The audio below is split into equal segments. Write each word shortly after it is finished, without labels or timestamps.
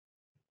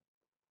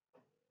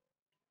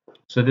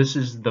So this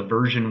is the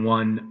version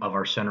one of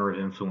our Center of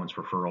Influence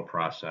referral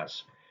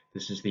process.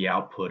 This is the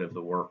output of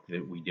the work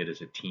that we did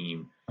as a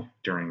team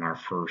during our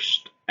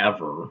first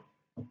ever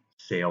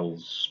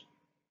sales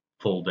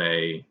full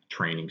day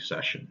training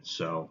session.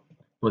 So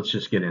let's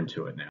just get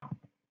into it now.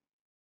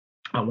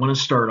 I want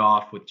to start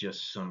off with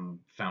just some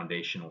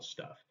foundational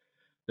stuff.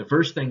 The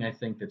first thing I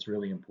think that's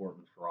really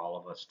important for all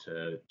of us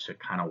to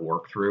kind of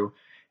work through,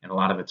 and a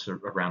lot of it's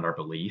around our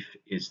belief,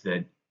 is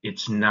that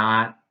it's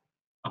not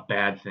a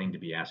bad thing to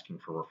be asking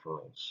for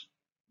referrals.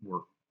 We're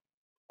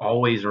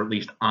always, or at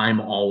least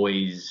I'm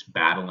always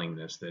battling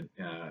this. That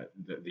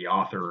the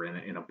author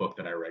in a book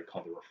that I read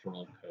called The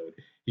Referral Code,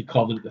 he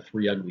called it the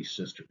three ugly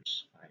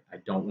sisters. I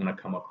don't want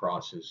to come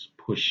across as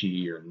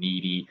pushy or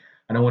needy.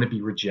 I don't want to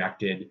be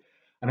rejected.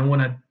 I don't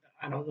want to.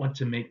 I don't want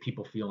to make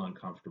people feel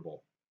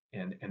uncomfortable,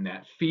 and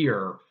that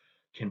fear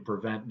can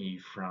prevent me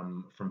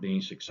from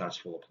being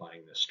successful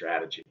applying this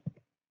strategy.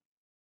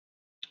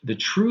 The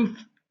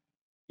truth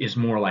is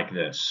more like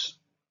this.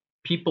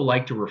 People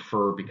like to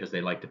refer because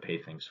they like to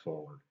pay things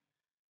forward.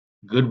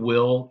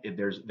 Goodwill,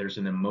 there's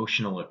an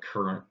emotional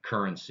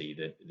currency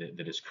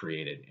that is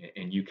created,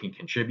 and you can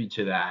contribute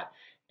to that.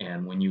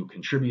 And when you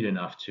contribute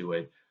enough to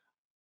it,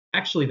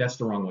 actually, that's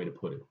the wrong way to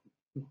put it.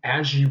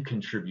 As you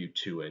contribute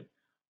to it,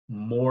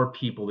 more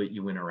people that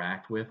you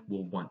interact with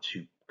will want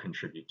to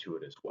contribute to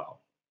it as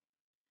well.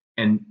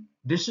 And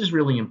this is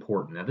really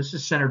important. Now, this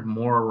is centered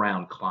more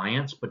around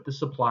clients, but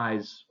this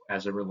applies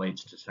as it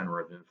relates to center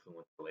of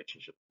influence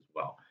relationships as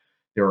well.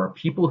 There are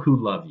people who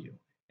love you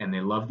and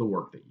they love the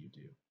work that you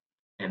do,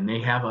 and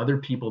they have other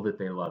people that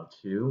they love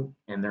too,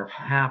 and they're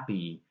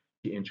happy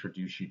to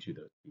introduce you to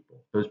those people.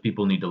 Those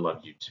people need to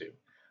love you too.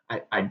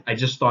 I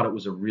just thought it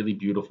was a really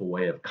beautiful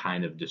way of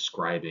kind of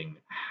describing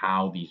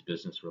how these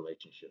business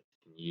relationships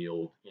can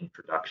yield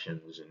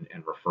introductions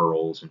and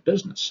referrals and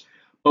business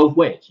both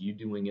ways. You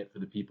doing it for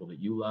the people that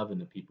you love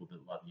and the people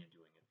that love you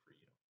doing it for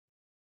you.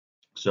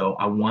 So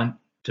I want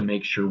to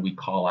make sure we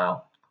call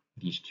out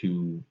these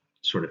two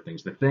sort of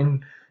things. The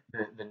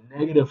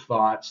negative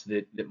thoughts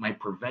that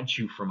might prevent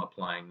you from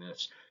applying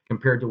this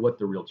compared to what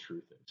the real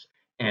truth is.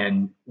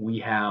 And we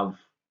have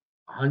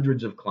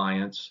hundreds of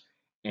clients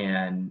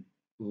and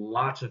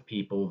lots of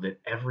people that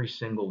every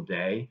single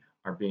day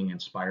are being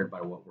inspired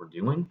by what we're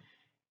doing.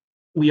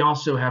 We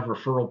also have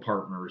referral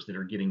partners that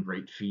are getting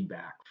great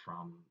feedback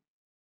from,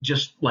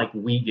 just like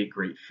we get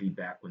great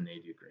feedback when they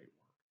do great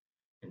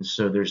work. And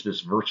so there's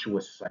this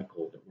virtuous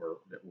cycle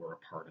that we're a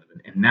part of,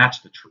 and that's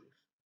the truth.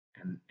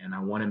 And I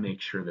want to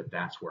make sure that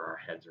that's where our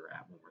heads are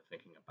at when we're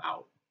thinking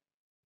about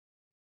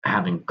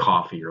having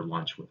coffee or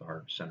lunch with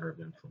our center of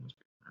influence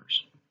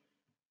partners.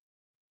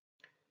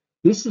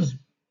 This is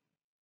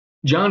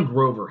John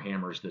Grover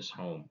hammers this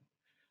home.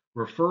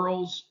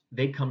 Referrals,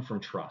 they come from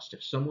trust.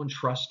 If someone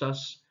trusts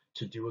us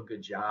to do a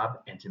good job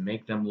and to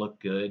make them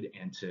look good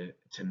and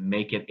to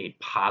make it a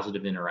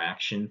positive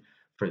interaction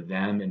for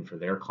them and for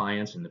their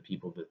clients and the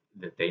people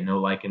that they know,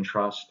 like, and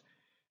trust,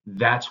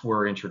 that's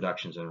where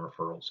introductions and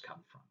referrals come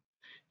from.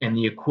 And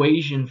the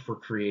equation for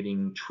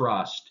creating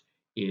trust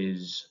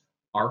is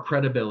our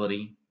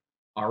credibility,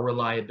 our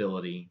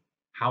reliability,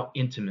 how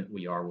intimate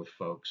we are with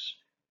folks,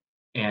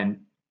 and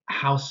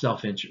how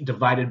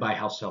divided by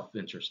how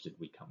self-interested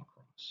we come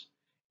across.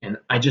 And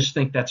I just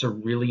think that's a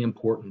really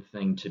important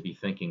thing to be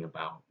thinking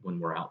about when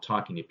we're out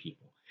talking to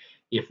people.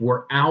 If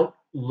we're out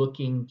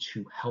looking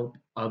to help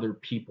other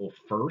people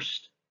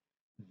first,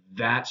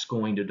 that's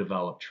going to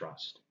develop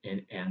trust.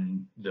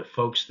 And the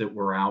folks that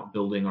we're out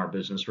building our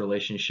business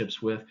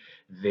relationships with,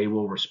 they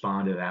will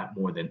respond to that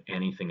more than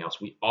anything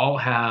else. We all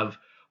have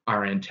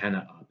our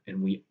antenna up,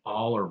 and we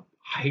all are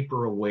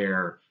hyper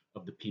aware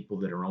of the people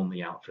that are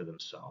only out for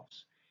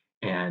themselves.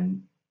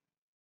 And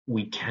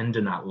we tend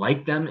to not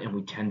like them, and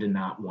we tend to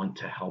not want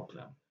to help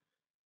them.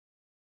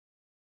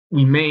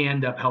 We may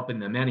end up helping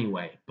them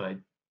anyway, but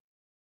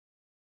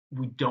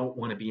we don't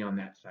want to be on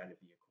that side of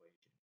the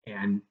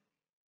equation. And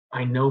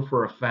I know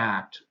for a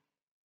fact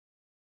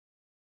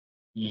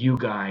you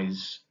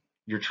guys,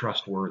 you're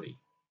trustworthy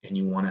and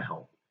you want to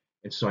help.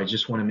 And so I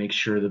just want to make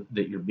sure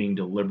that you're being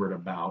deliberate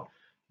about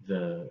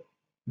the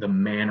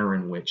manner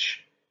in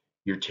which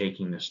you're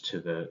taking this to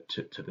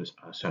this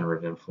center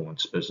of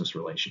influence business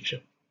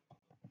relationship.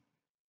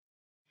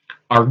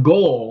 Our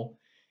goal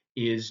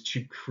is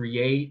to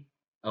create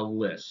a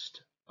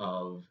list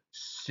of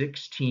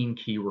 16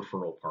 key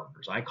referral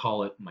partners. I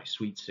call it my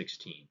Sweet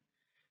 16,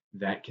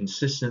 that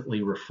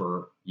consistently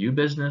refer you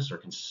business or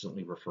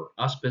consistently refer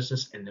us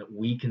business, and that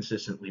we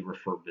consistently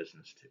refer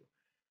business to.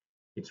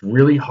 It's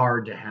really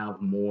hard to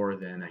have more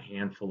than a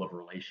handful of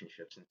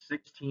relationships, and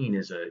 16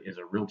 is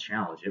a real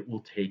challenge. It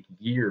will take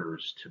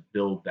years to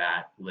build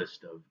that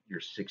list of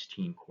your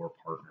 16 core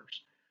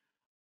partners,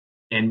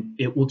 and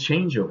it will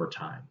change over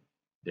time.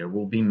 There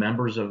will be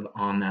members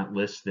on that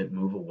list that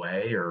move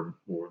away, or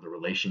the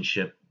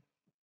relationship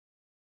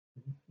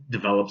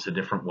develops a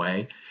different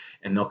way,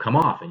 and they'll come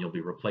off and you'll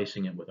be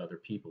replacing it with other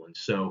people. And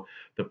so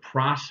the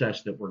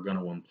process that we're going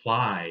to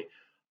apply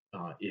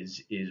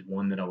is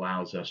one that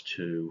allows us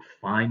to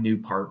find new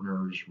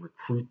partners,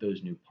 recruit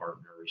those new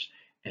partners,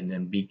 and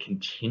then be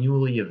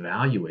continually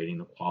evaluating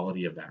the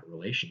quality of that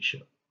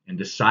relationship and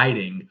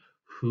deciding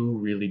who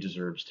really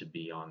deserves to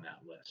be on that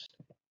list.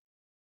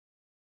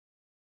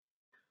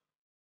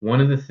 One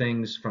of the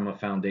things from a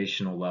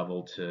foundational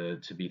level to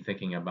be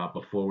thinking about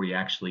before we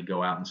actually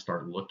go out and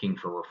start looking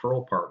for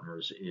referral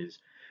partners is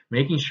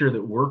making sure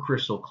that we're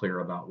crystal clear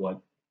about what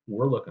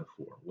we're looking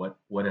for,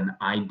 what an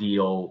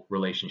ideal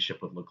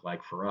relationship would look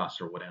like for us,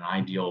 or what an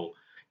ideal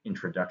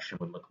introduction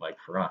would look like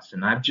for us.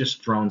 And I've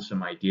just thrown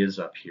some ideas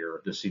up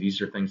here.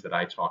 These are things that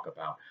I talk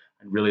about.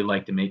 I'd really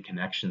like to make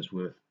connections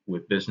with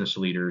business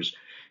leaders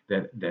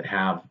that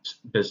have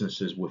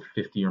businesses with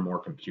 50 or more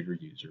computer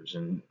users.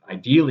 And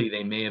ideally,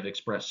 they may have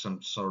expressed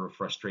some sort of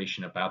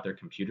frustration about their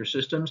computer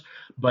systems,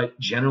 but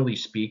generally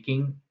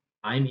speaking,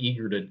 I'm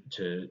eager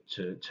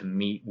to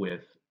meet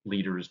with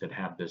leaders that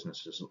have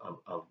businesses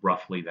of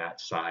roughly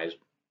that size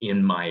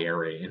in my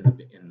area,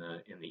 in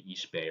the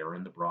East Bay or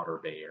in the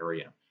broader Bay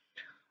Area.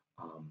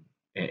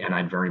 And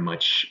I'd very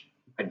much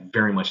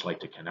like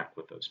to connect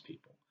with those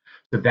people.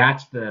 So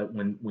that's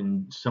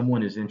when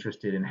someone is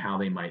interested in how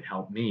they might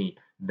help me,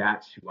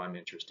 that's who I'm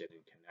interested in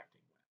connecting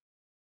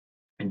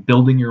with. And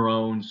building your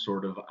own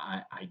sort of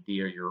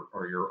idea,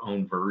 your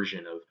own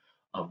version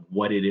of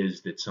what it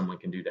is that someone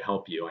can do to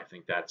help you. I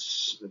think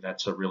that's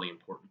a really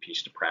important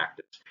piece to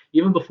practice,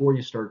 even before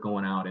you start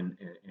going out and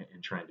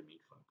trying to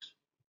meet folks.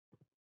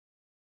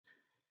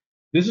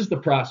 This is the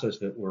process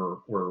that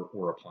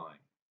we're applying.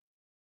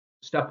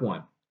 Step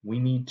one, we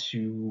need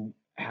to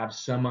have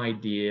some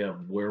idea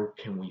of where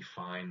can we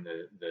find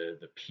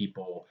the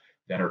people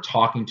that are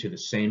talking to the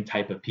same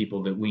type of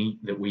people that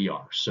we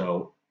are.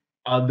 So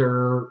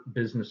other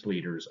business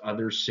leaders,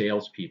 other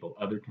salespeople,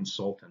 other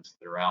consultants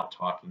that are out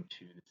talking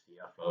to the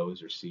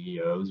CFOs or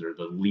CEOs or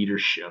the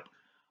leadership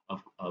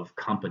of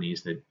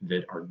companies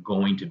that are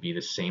going to be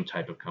the same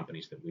type of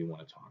companies that we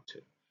want to talk to.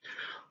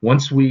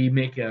 Once we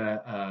make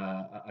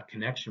a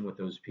connection with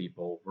those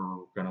people,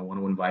 we're going to want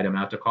to invite them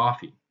out to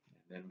coffee.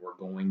 Then we're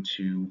going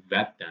to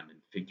vet them and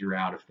figure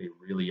out if they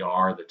really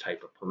are the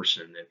type of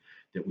person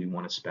that we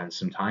want to spend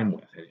some time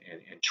with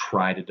and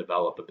try to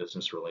develop a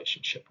business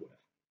relationship with.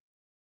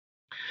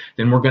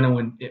 Then we're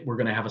going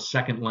to have a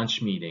second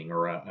lunch meeting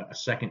or a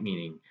second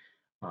meeting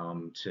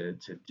to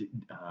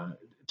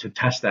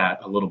test that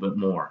a little bit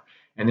more.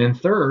 And then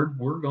third,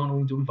 we're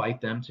going to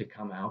invite them to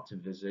come out to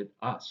visit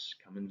us,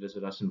 come and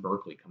visit us in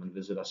Berkeley, come and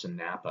visit us in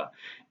Napa.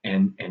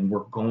 And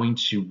we're going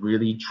to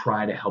really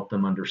try to help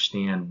them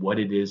understand what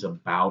it is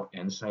about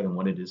Ensight and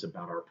what it is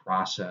about our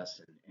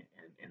process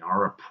and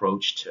our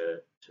approach to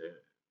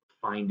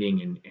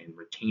finding and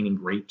retaining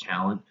great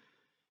talent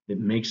that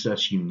makes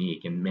us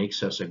unique and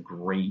makes us a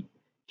great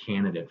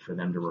candidate for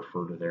them to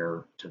refer to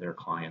their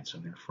clients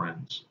and their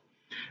friends.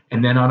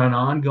 And then on an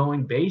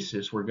ongoing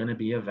basis, we're going to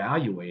be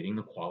evaluating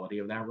the quality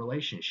of that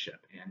relationship,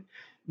 and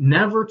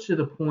never to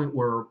the point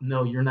where,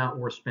 no, you're not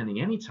worth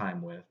spending any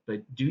time with,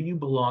 but do you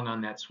belong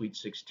on that Sweet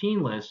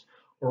 16 list,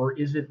 or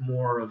is it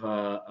more of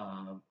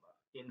a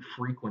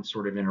infrequent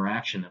sort of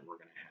interaction that we're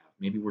going to have?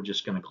 Maybe we're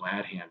just going to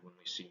glad hand when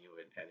we see you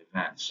at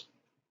events.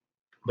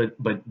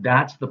 But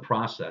that's the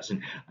process.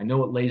 And I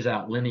know it lays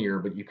out linear,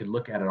 but you could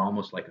look at it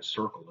almost like a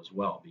circle as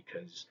well,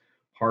 because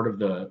part of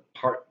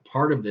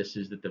this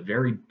is that the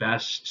very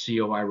best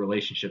COI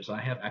relationships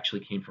I have actually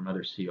came from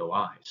other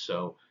COIs.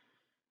 So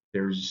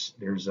it's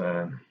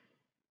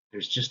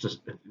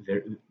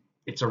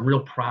a real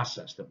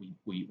process that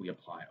we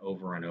apply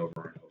over and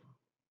over and over.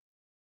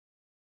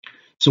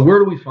 So where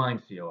do we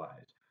find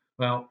COIs?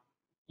 Well,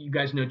 you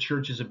guys know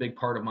church is a big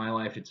part of my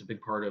life. It's a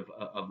big part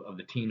of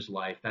the team's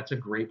life. That's a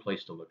great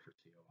place to look for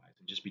COIs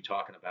and just be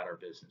talking about our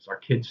business, our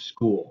kids'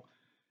 school.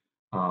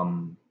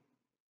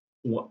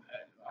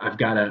 I've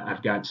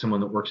got someone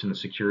that works in the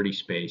security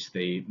space.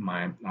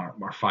 Our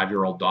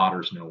 5-year-old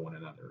daughters know one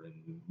another,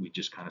 and we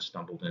just kind of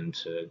stumbled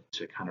into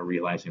kind of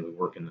realizing we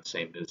work in the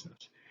same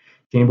business.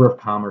 Chamber of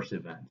Commerce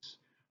events,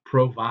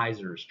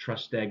 Provisors,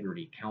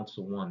 Trustegrity,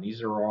 Council One.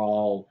 These are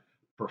all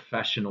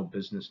professional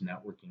business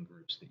networking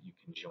groups that you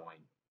can join.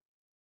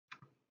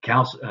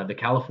 The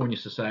California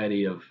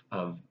Society of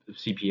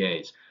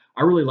CPAs.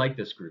 I really like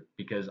this group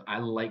because I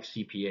like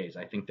CPAs.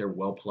 I think they're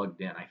well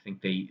plugged in. I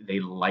think they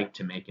like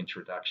to make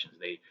introductions.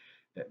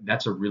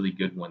 That's a really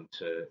good one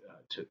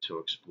to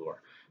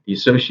explore. The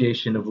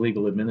Association of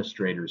Legal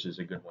Administrators is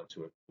a good one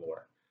to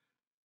explore.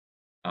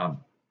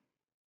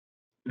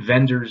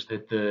 Vendors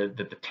that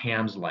the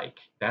TAMs like.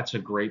 That's a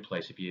great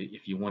place. If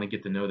you want to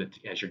get to know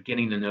as you're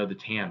getting to know the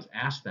TAMs,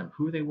 ask them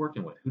who are they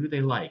working with, who do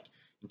they like,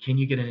 and can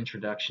you get an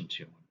introduction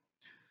to them?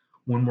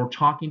 When we're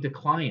talking to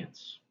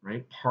clients,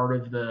 right, part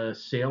of the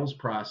sales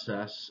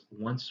process,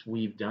 once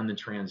we've done the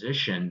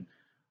transition,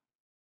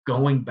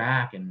 going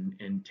back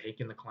and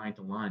taking the client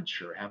to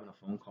lunch or having a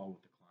phone call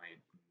with the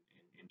client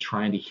and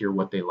trying to hear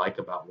what they like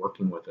about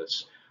working with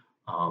us.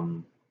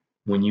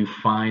 When you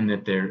find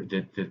that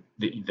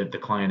the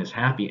client is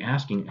happy,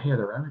 asking, hey, are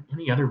there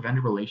any other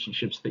vendor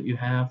relationships that you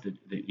have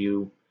that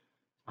you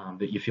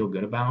that you feel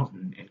good about,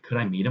 and could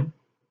I meet them?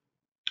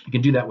 You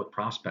can do that with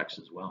prospects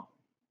as well.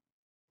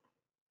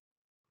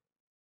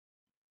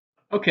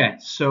 Okay,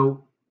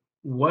 so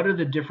what are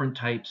the different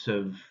types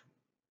of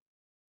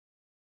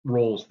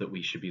roles that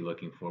we should be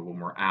looking for when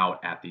we're out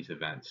at these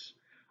events?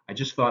 I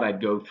just thought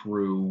I'd go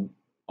through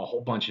a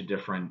whole bunch of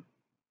different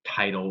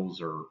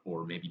titles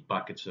or maybe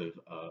buckets of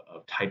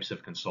types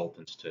of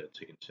consultants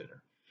to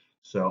consider.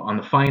 So on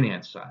the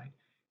finance side,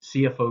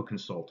 CFO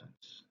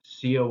consultants,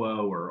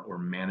 COO or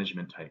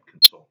management type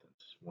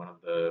consultants. One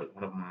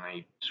of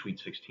my Sweet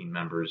 16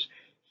 members,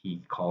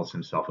 he calls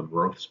himself a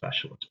growth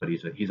specialist, but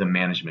he's a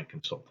management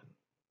consultant.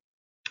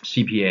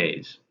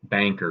 CPAs,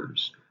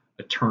 bankers,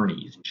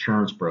 attorneys,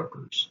 insurance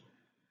brokers.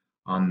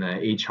 On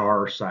the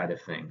HR side of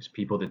things,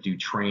 people that do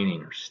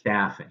training or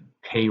staffing,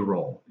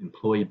 payroll,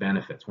 employee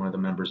benefits. One of the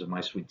members of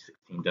my Sweet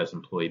 16 does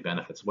employee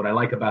benefits. What I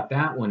like about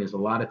that one is a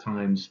lot of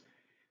times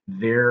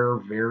they're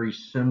very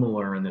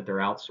similar in that they're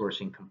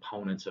outsourcing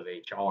components of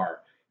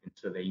HR. And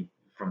so they,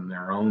 from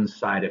their own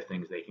side of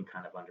things, they can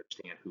kind of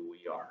understand who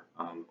we are.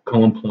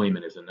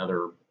 Co-employment is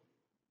another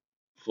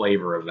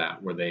flavor of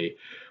that,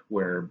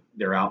 where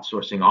they're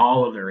outsourcing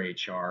all of their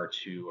HR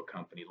to a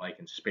company like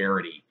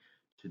Insperity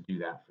to do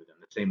that for them,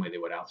 the same way they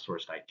would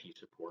outsource IT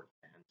support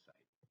to Insight.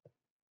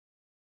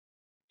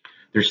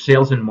 There's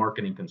sales and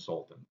marketing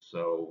consultants,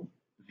 so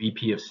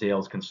VP of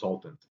sales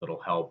consultants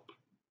that'll help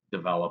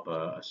develop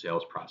a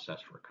sales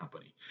process for a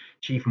company.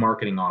 Chief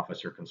marketing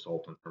officer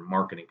consultants or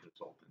marketing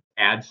consultants,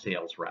 ad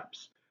sales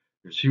reps.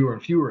 There's fewer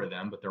and fewer of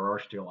them, but there are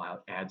still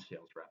ad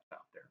sales reps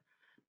out there.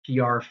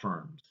 PR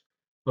firms,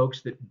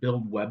 folks that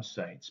build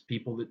websites,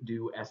 people that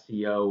do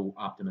SEO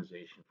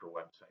optimization for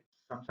websites.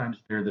 Sometimes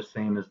they're the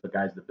same as the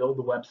guys that build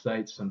the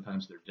websites,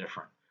 sometimes they're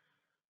different.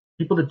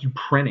 People that do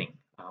printing.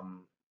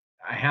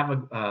 I have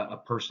a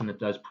person that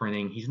does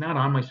printing. He's not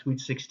on my Sweet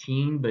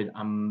 16, but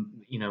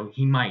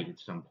he might at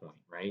some point,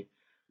 right?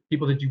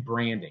 People that do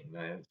branding,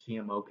 the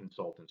CMO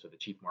consultants or the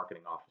chief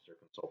marketing officer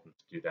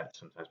consultants do that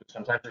sometimes. But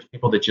sometimes there's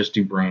people that just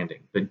do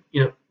branding. But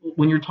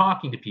when you're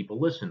talking to people,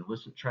 listen,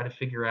 try to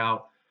figure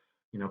out,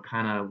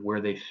 kind of where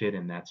they fit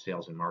in that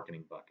sales and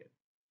marketing bucket.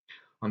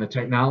 On the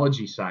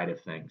technology side of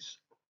things,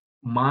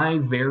 my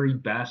very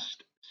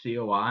best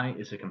COI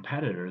is a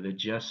competitor that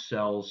just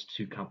sells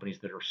to companies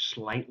that are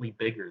slightly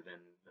bigger than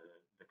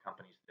the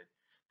companies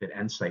that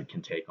Insight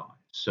can take on.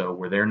 So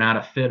where they're not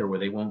a fit or where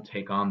they won't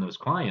take on those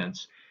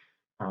clients,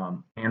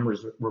 and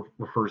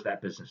refers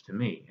that business to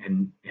me,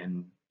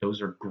 and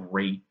those are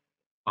great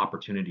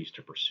opportunities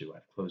to pursue.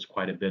 I've closed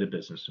quite a bit of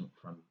business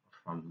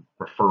from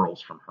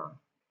referrals from her.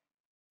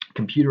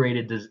 Computer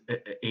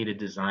aided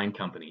design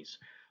companies,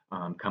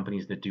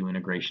 companies that do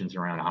integrations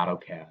around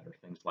AutoCAD or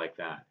things like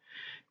that.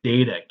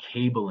 Data,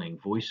 cabling,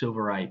 voice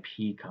over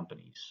IP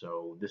companies.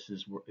 So this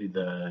is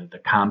the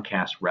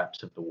Comcast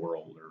reps of the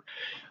world. Or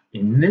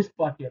in this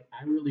bucket,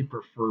 I really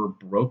prefer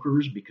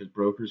brokers because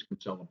brokers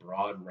can sell a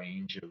broad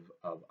range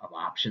of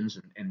options,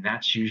 and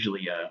that's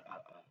usually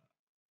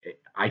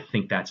I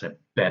think that's a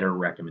better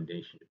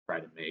recommendation to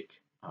try to make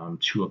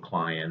to a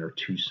client or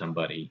to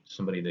somebody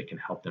that can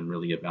help them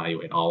really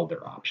evaluate all of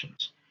their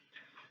options.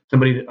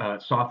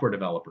 Software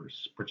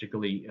developers,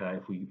 particularly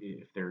if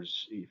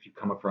you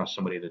come across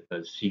somebody that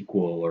does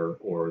SQL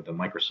or the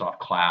Microsoft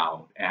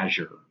Cloud,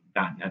 Azure,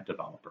 .NET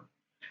developer.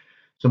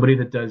 Somebody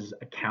that does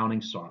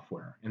accounting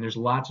software, and there's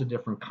lots of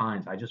different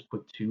kinds. I just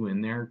put two in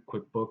there: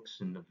 QuickBooks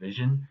and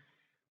Navision.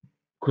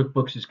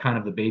 QuickBooks is kind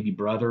of the baby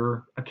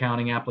brother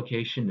accounting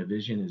application.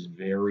 Navision is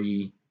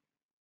very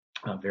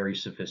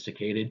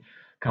sophisticated.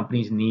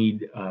 Companies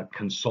need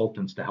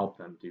consultants to help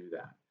them do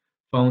that.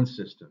 Phone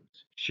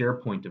systems,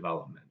 SharePoint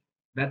development.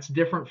 That's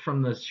different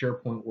from the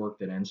SharePoint work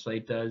that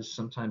Insight does.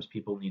 Sometimes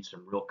people need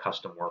some real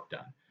custom work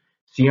done.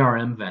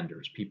 CRM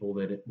vendors, people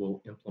that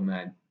will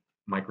implement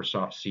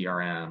Microsoft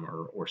CRM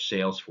or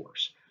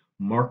Salesforce.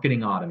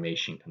 Marketing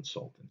automation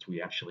consultants.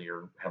 We actually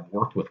have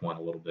worked with one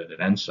a little bit at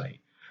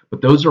Insight.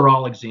 But those are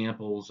all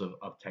examples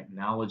of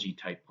technology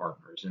type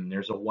partners, and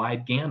there's a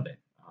wide gambit.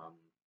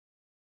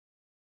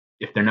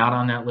 If they're not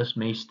on that list,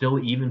 may still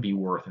even be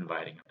worth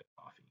inviting up to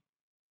coffee.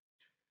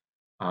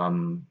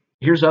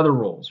 Here's other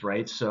roles,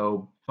 right?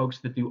 So folks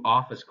that do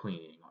office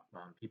cleaning,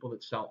 people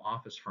that sell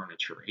office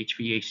furniture,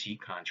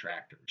 HVAC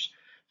contractors,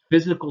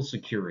 physical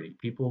security,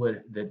 people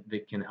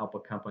that can help a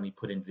company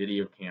put in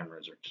video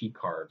cameras or key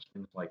cards,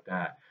 things like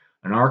that.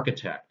 An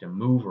architect, a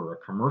mover, a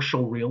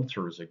commercial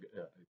realtor is a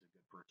good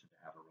person to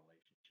have a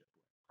relationship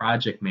with.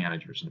 Project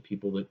managers and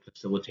people that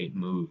facilitate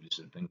moves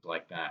and things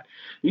like that.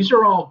 These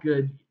are all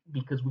good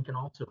because we can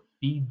also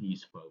feed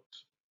these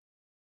folks,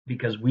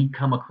 because we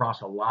come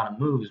across a lot of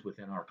moves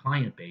within our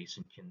client base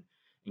and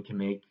can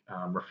make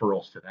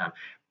referrals to them.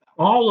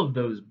 All of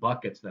those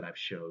buckets that I've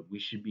showed,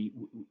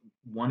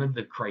 one of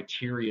the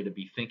criteria to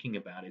be thinking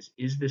about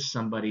is this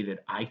somebody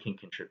that I can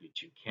contribute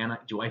to?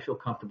 Do I feel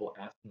comfortable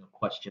asking a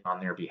question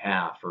on their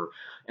behalf, or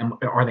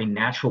are they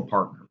natural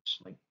partners?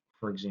 Like,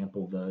 for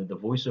example, the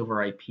voice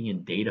over IP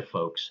and data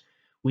folks,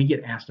 We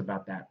get asked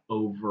about that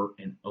over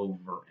and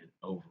over and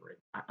over.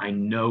 I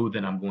know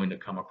that I'm going to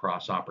come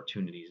across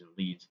opportunities and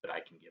leads that I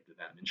can give to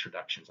them,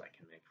 introductions I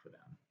can make for them.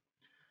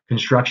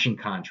 Construction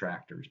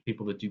contractors,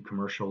 people that do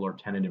commercial or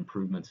tenant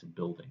improvements in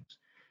buildings.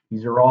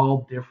 These are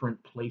all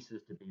different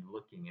places to be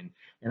looking.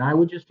 And I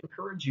would just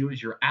encourage you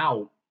as you're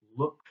out,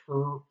 look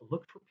for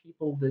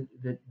people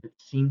that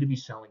seem to be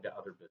selling to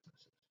other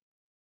businesses.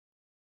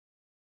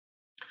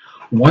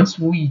 Once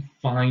we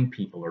find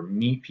people or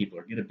meet people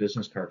or get a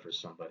business card for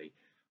somebody,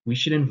 we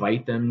should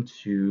invite them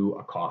to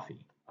a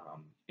coffee.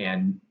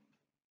 And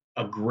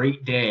a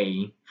great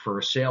day for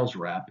a sales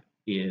rep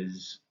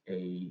is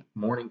a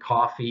morning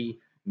coffee,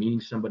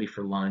 meeting somebody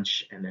for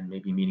lunch, and then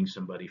maybe meeting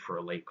somebody for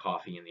a late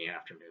coffee in the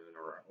afternoon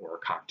or a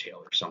cocktail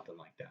or something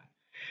like that.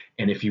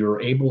 And if you're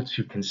able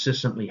to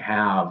consistently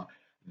have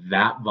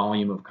that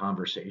volume of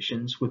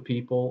conversations with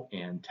people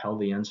and tell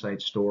the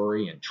inside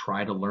story and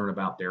try to learn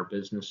about their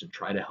business and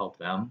try to help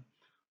them,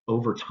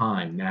 over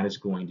time, that is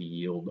going to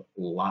yield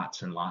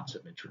lots and lots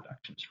of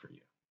introductions for you.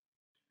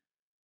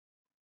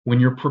 When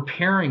you're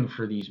preparing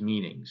for these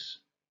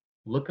meetings,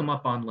 look them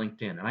up on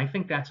LinkedIn. And I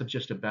think that's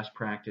just a best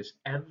practice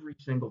every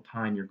single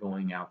time you're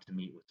going out to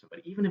meet with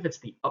somebody. Even if it's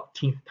the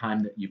upteenth time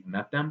that you've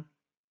met them,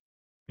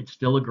 it's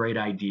still a great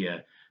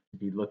idea to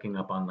be looking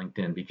up on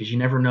LinkedIn because you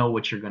never know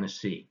what you're going to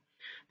see.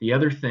 The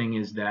other thing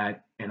is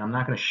that, and I'm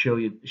not going to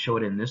show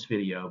it in this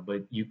video,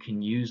 but you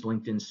can use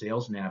LinkedIn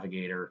Sales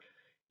Navigator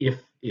if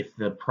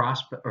the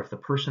prospect or if the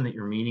person that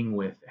you're meeting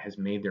with has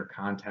made their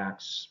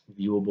contacts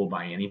viewable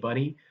by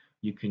anybody.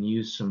 You can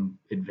use some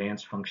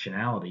advanced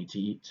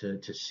functionality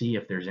to see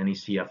if there's any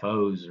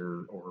CFOs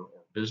or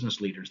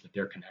business leaders that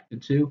they're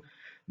connected to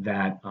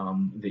that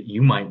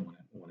you might want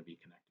to be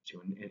connected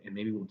to, and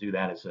maybe we'll do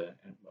that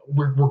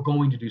we're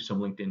going to do some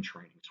LinkedIn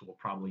training, so we'll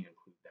probably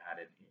include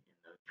that in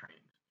those trainings.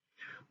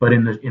 But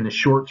in the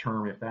short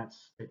term,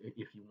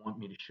 if you want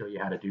me to show you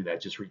how to do that,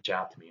 just reach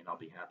out to me and I'll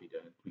be happy to.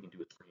 We can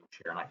do a screen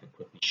share and I can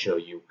quickly show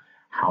you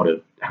how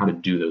to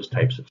do those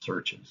types of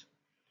searches.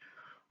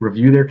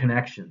 Review their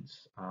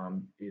connections.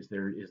 Is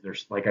there,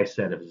 like I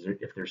said,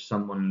 if there's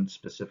someone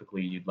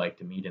specifically you'd like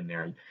to meet in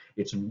there,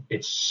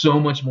 it's so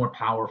much more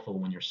powerful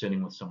when you're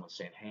sitting with someone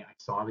saying, "Hey, I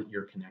saw that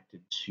you're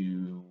connected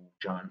to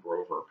John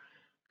Grover.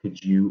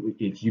 If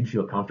you'd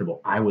feel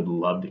comfortable, I would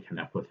love to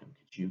connect with him.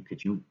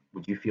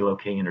 Would you feel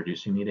okay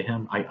introducing me to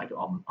him?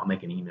 I'll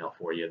make an email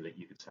for you that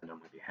you could send on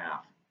my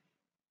behalf."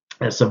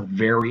 That's a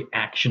very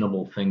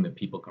actionable thing that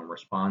people can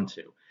respond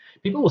to.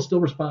 People will still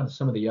respond to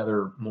some of the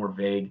other more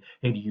vague,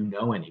 "Hey, do you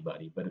know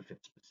anybody?" But if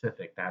it's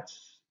specific,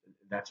 that's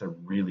a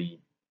really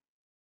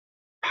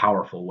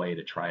powerful way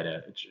to try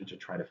to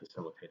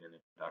facilitate an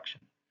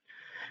introduction.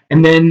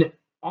 And then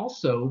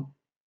also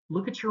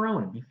look at your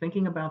own and be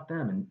thinking about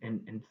them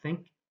and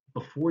think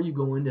before you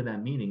go into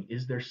that meeting,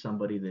 is there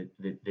somebody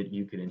that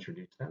you could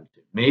introduce them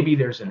to? Maybe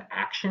there's an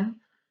action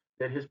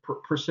that has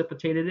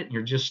precipitated it. And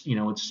you're just,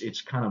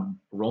 it's kind of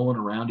rolling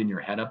around in your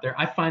head up there.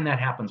 I find that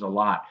happens a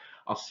lot.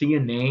 I'll see a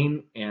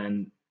name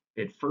and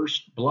at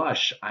first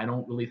blush, I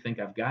don't really think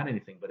I've got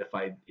anything. But if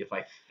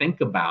I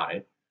think about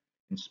it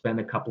and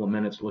spend a couple of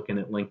minutes looking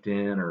at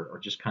LinkedIn or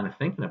just kind of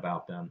thinking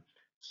about them,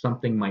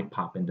 something might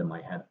pop into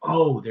my head.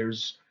 Oh,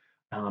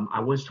 I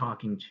was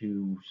talking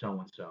to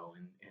so-and-so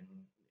and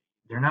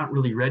they're not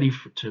really ready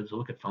to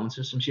look at phone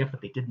systems yet,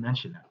 but they did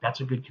mention that.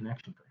 That's a good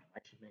connection for him. I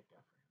should make that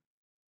for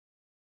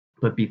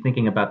him. But be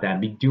thinking about that and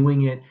be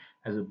doing it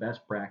as a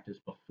best practice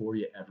before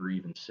you ever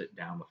even sit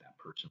down with that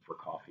person for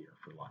coffee or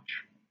for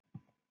lunch.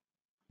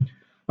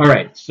 All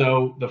right,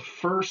 so the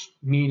first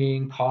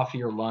meeting,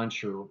 coffee or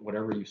lunch or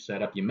whatever you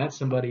set up, you met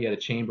somebody at a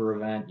chamber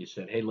event, you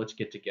said, "Hey, let's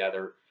get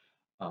together."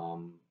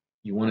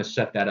 You want to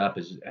set that up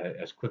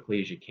as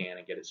quickly as you can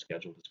and get it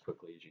scheduled as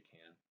quickly as you can.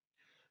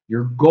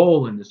 Your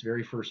goal in this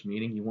very first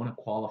meeting, you want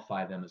to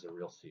qualify them as a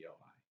real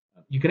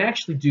COI. You can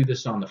actually do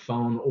this on the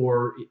phone,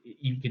 or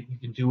you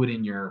can do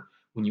it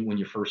when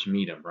you first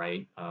meet them,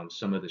 right?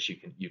 Some of this you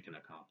can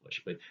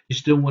accomplish, but you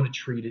still want to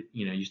treat it.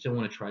 You still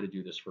want to try to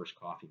do this first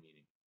coffee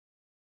meeting.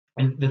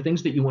 And the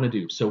things that you want to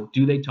do. So,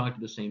 do they talk to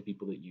the same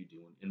people that you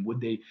do, and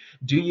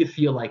do you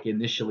feel like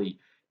initially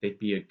they'd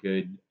be a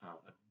good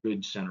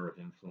center of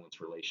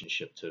influence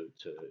relationship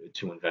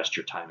to invest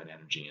your time and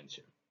energy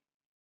into?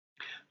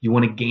 You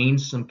want to gain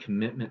some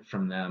commitment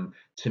from them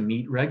to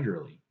meet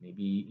regularly,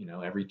 maybe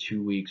every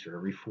 2 weeks or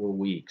every 4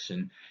 weeks,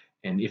 and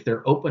if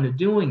they're open to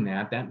doing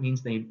that, that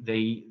means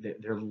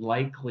they're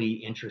likely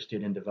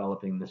interested in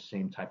developing the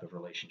same type of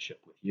relationship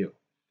with you.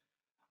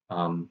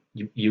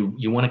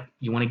 You want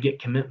to get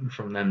commitment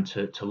from them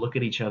to look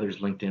at each other's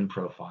LinkedIn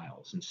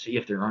profiles and see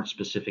if there aren't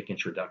specific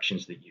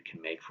introductions that you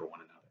can make for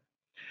one another.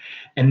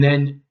 And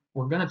then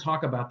we're going to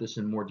talk about this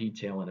in more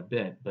detail in a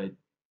bit, but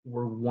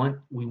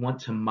we want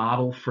to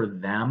model for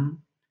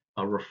them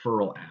a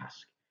referral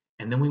ask,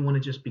 and then we want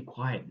to just be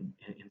quiet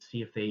and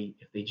see if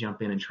they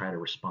jump in and try to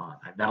respond.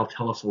 That'll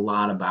tell us a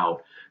lot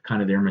about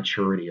kind of their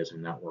maturity as a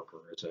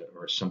networker,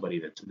 or somebody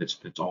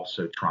that's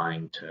also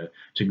trying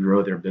to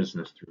grow their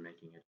business through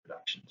making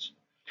introductions.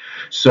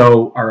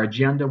 So our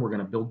agenda, we're going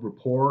to build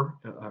rapport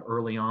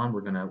early on.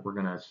 We're going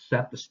to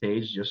set the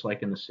stage just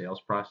like in the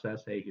sales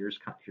process. Hey, here's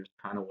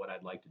kind of what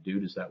I'd like to do.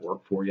 Does that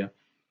work for you?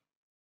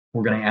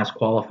 We're going to ask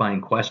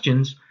qualifying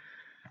questions.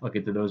 I'll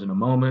get to those in a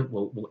moment.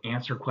 We'll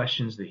answer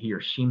questions that he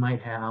or she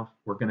might have.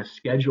 We're going to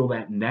schedule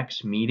that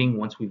next meeting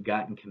once we've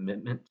gotten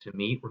commitment to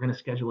meet. We're going to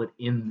schedule it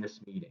in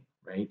this meeting,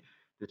 right?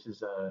 This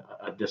is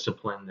a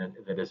discipline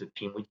that as a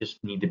team we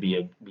just need to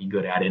be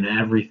good at in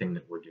everything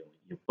that we're doing.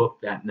 You book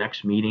that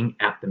next meeting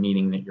at the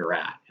meeting that you're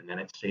at, and then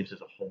it saves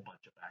us a whole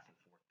bunch of back and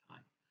forth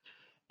time.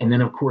 And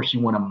then of course you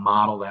want to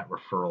model that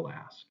referral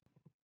ask.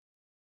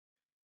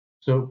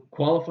 So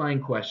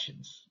qualifying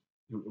questions.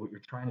 What you're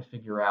trying to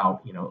figure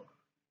out,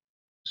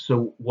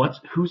 so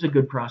who's a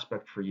good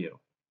prospect for you,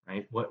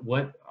 right? What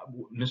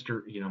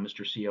Mr.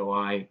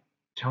 COI,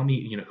 tell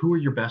me, who are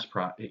your best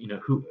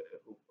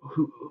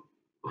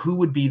who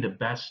would be the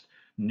best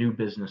new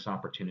business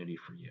opportunity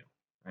for you,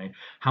 right?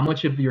 How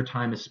much of your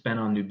time is spent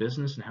on new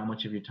business and how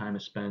much of your time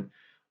is spent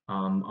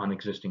on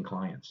existing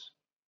clients,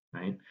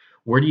 right?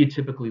 Where do you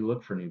typically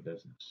look for new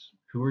business?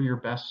 Who are your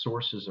best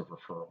sources of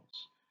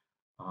referrals?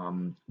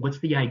 What's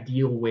the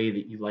ideal way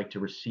that you like to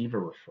receive a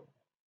referral?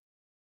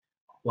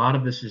 A lot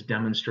of this is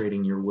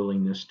demonstrating your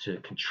willingness to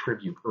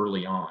contribute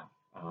early on.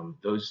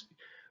 Those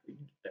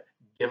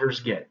givers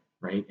get,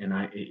 right,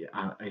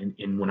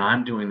 and when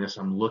I'm doing this,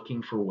 I'm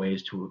looking for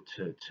ways to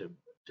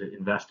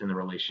invest in the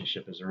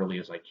relationship as early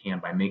as I can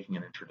by making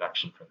an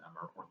introduction for them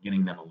or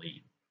getting them a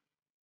lead.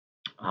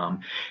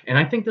 And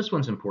I think this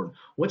one's important.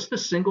 What's the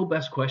single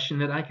best question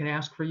that I can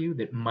ask for you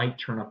that might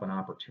turn up an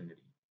opportunity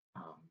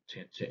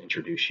to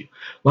introduce you?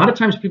 A lot of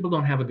times people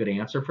don't have a good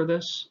answer for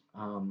this.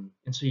 And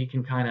so you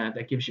can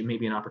that gives you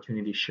maybe an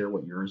opportunity to share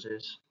what yours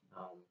is.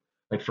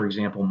 Like for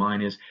example,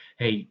 mine is,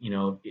 hey,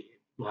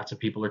 lots of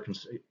people are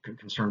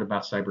concerned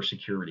about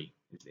cybersecurity.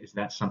 Is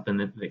that something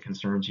that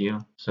concerns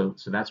you? So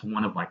that's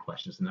one of my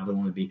questions. Another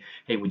one would be,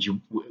 hey, would you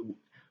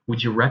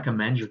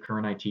recommend your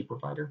current IT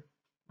provider?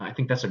 I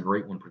think that's a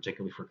great one,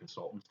 particularly for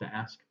consultants to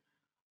ask.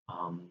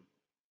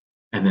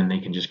 And then they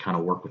can just kind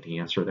of work with the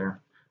answer there.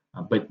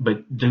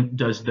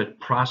 Does the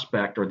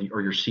prospect or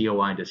your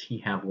COI, does he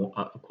have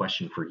a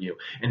question for you?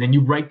 And then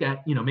you write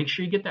that, make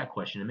sure you get that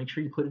question and make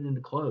sure you put it into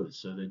close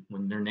so that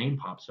when their name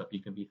pops up,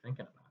 you can be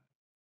thinking about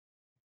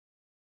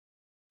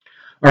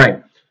it. All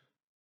right.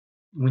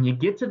 When you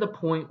get to the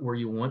point where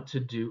you want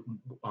to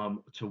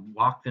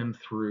walk them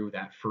through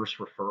that first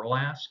referral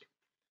ask,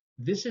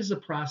 this is a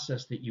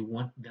process that you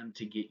want them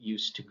to get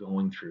used to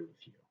going through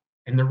with you.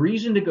 And the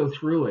reason to go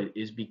through it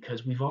is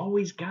because we've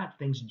always got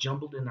things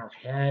jumbled in our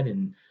head,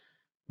 and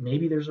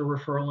maybe there's a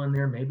referral in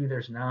there, maybe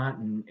there's not.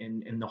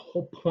 And the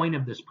whole point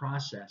of this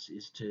process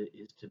is to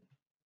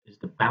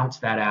bounce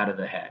that out of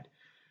the head.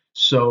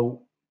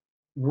 So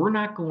we're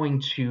not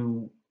going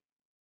to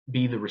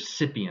be the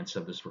recipients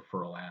of this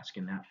referral ask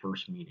in that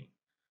first meeting,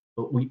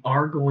 but we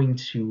are going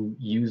to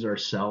use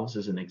ourselves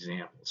as an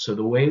example. So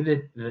the way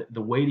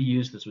to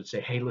use this would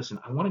say, hey, listen,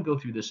 I want to go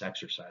through this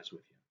exercise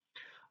with you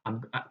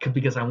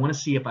because I want to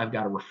see if I've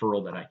got a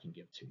referral that I can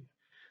give to you.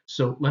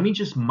 So let me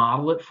just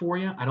model it for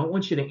you. I don't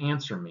want you to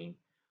answer me.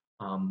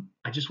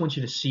 I just want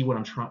you to see what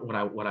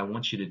I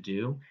want you to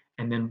do.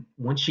 And then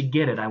once you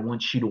get it, I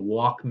want you to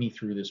walk me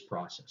through this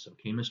process.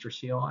 Okay, Mr.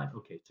 COI?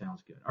 Okay,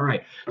 sounds good. All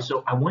right.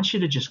 So I want you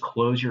to just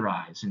close your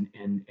eyes and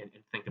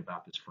think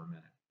about this for a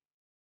minute.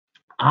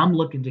 I'm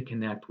looking to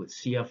connect with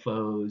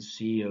CFOs,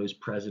 CEOs,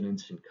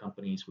 presidents, and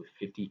companies with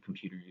 50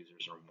 computer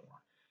users or more.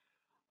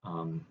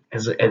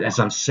 As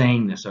I'm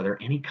saying this, are there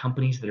any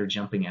companies that are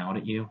jumping out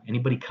at you?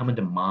 Anybody coming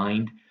to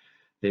mind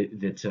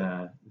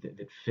that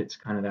fits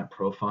kind of that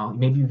profile?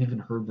 Maybe you've even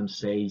heard them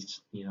say,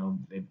 they're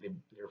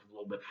a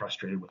little bit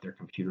frustrated with their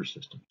computer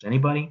systems.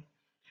 Anybody?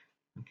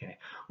 Okay.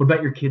 What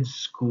about your kid's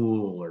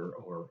school or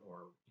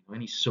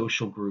any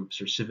social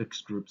groups or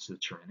civics groups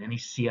that you're in? Any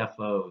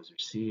CFOs or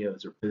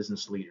CEOs or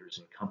business leaders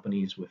in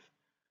companies with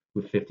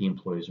 50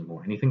 employees or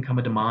more? Anything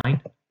coming to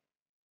mind?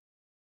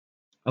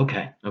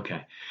 Okay.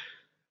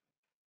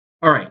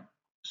 All right.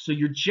 So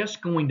you're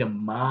just going to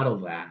model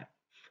that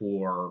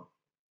for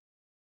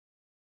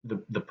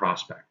the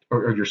prospect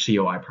or your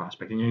COI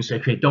prospect. And you're going to say,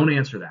 okay, don't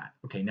answer that.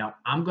 Okay, now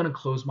I'm going to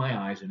close my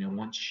eyes and I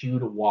want you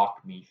to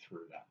walk me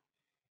through that.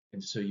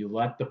 And so you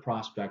let the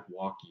prospect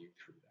walk you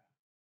through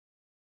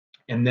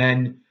that. And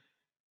then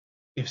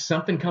if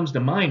something comes to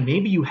mind,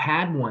 maybe you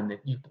had one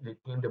that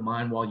came to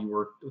mind while you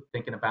were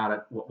thinking about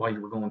it, while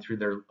you were going through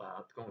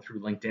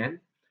LinkedIn.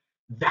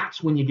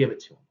 That's when you give it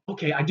to them.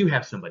 Okay, I do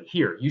have somebody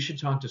here. You should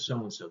talk to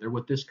so-and-so. They're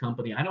with this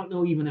company. I don't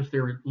know even if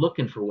they're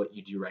looking for what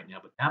you do right now,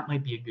 but that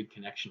might be a good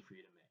connection for you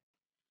to make.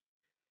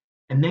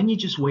 And then you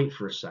just wait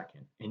for a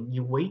second and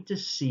you wait to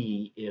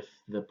see if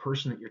the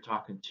person that you're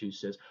talking to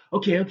says,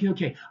 okay,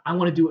 I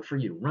want to do it for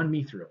you. Run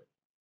me through it.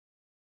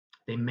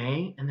 They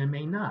may and they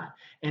may not.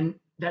 And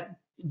that,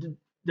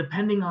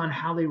 depending on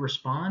how they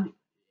respond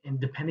and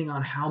depending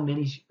on how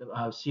many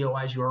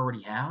COIs you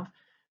already have,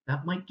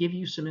 that might give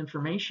you some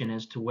information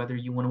as to whether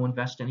you want to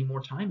invest any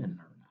more time in it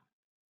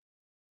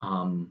or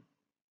not.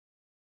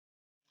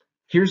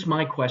 Here's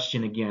my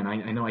question again.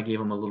 I know I gave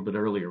them a little bit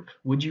earlier.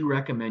 Would you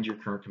recommend your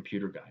current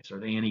computer guys? Are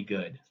they any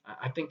good?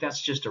 I think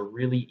that's just a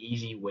really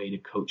easy way to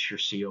coach your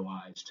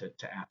COIs to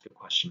ask a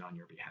question on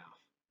your behalf,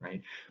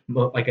 right?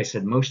 Like I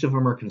said, most of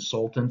them are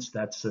consultants.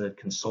 That's a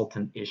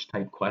consultant-ish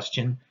type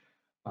question.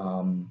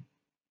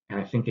 And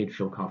I think they'd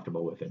feel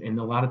comfortable with it. And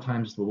a lot of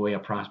times, the way a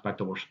prospect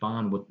will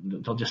respond,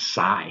 they'll just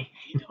sigh.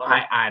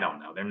 I don't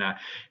know. They're not.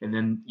 And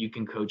then you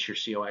can coach your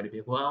COI to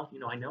be, well,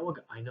 I know a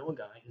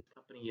guy. His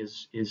company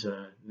is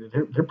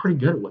they're pretty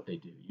good at what they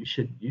do. You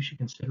should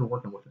consider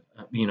working with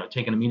it.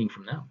 Taking a meeting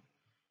from them.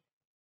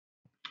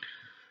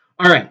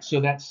 All right,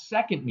 so that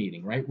second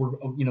meeting, right?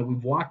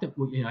 We've walked it.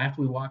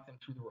 After we walked them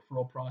through the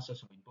referral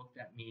process and we booked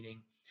that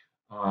meeting,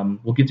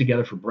 we'll get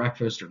together for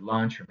breakfast or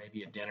lunch or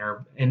maybe a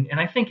dinner. And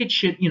I think it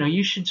should,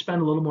 you should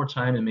spend a little more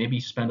time and maybe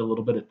spend a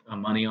little bit of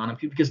money on them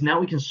because now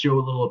we can show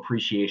a little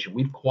appreciation.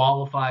 We've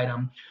qualified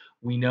them.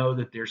 We know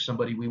that there's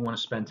somebody we want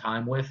to spend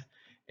time with.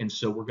 And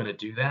so we're going to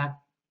do that.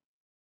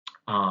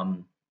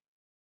 And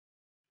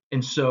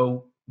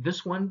so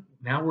this one,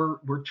 now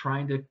we're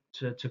trying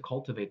to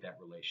cultivate that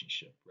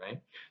relationship, right?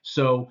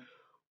 So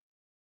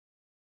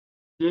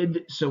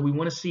we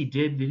want to see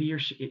did he or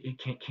she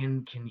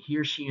can he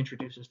or she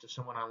introduce us to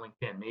someone on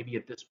LinkedIn? Maybe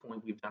at this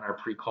point we've done our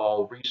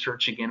pre-call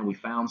research again and we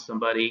found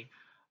somebody.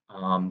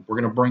 We're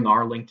going to bring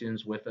our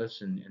LinkedIn's with us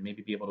and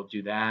maybe be able to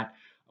do that.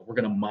 We're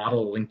going to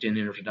model a LinkedIn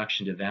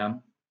introduction to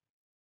them.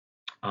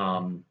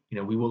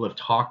 We will have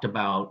talked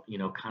about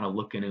kind of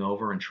looking it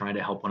over and trying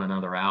to help one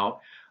another out.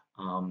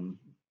 And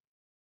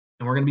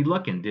we're going to be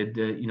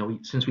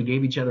looking. Since we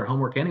gave each other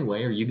homework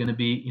anyway, are you going to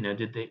be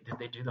did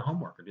they do the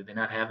homework or did they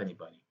not have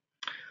anybody?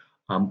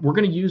 We're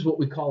going to use what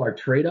we call our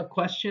trade-up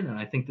question, and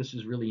I think this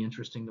is really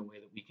interesting the way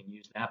that we can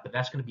use that, but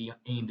that's going to be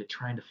aimed at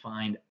trying to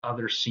find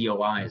other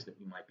COIs that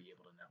we might be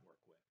able to network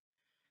with.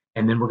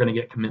 And then we're going to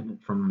get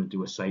commitment from them to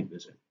do a site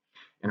visit.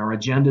 And our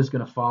agenda is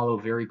going to follow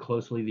very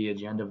closely the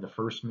agenda of the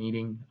first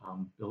meeting,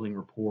 building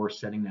rapport,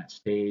 setting that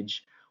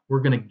stage. We're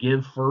going to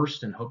give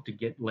first and hope to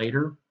get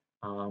later.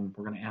 We're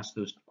going to ask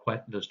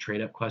those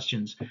trade-up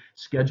questions,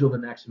 schedule the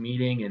next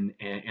meeting,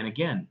 and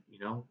again,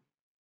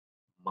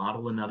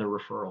 model another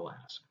referral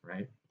ask,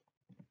 right?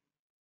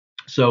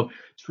 So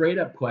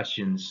trade-up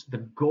questions, the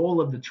goal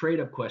of the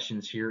trade-up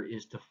questions here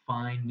is to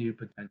find new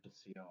potential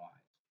COIs.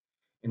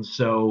 And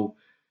so,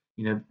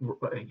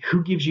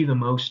 who gives you the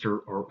most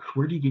or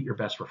where do you get your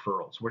best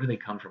referrals? Where do they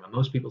come from? And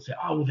most people say,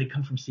 oh, well, they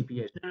come from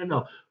CPAs.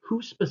 No.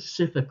 Who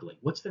specifically?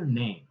 What's their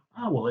name?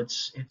 Oh, well,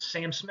 it's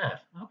Sam Smith.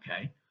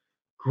 Okay,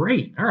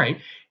 great. All right.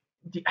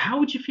 How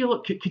would you feel?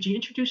 Could you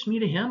introduce me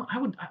to him?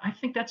 I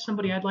think that's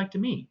somebody I'd like to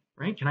meet,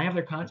 right? Can I have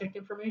their contact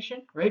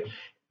information, right?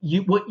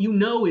 What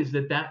is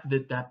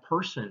that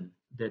person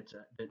that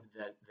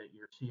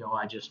your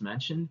COI just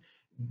mentioned,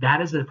 that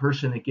is the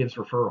person that gives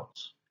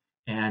referrals,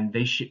 and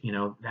they should,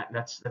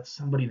 that's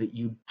somebody that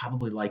you'd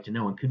probably like to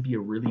know and could be a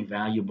really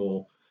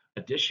valuable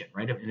addition,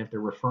 right? And if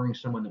they're referring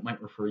someone that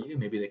might refer you,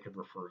 maybe they could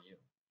refer you.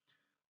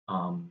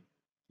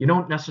 You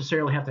don't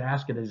necessarily have to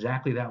ask it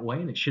exactly that way,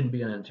 and it shouldn't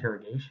be an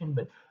interrogation,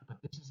 but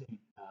this is a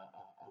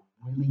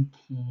really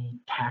key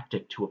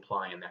tactic to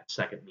apply in that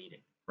second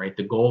meeting, right?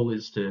 The goal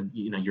is to,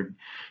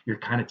 you're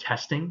kind of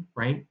testing,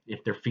 right?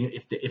 If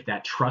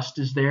that trust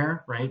is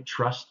there, right?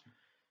 Trust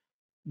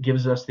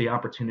gives us the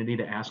opportunity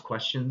to ask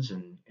questions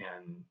and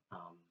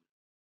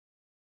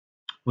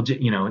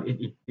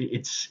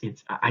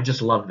I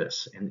just love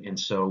this, and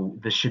so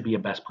this should be a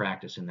best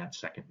practice in that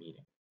second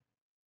meeting.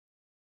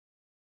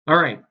 All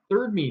right,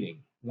 third meeting,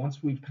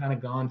 once we've kind of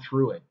gone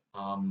through it,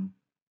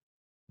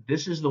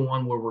 this is the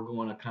one where we're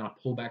going to kind of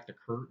pull back the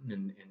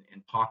curtain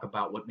and talk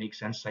about what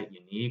makes Ensite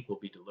unique. We'll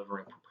be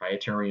delivering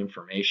proprietary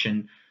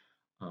information.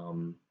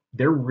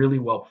 They're really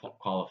well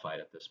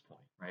qualified at this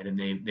point, right? And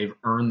they've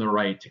earned the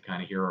right to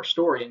kind of hear our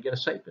story and get a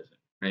site visit,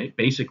 right?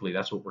 Basically,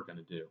 that's what we're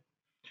going to do.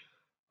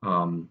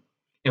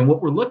 And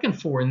what we're looking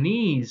for in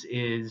these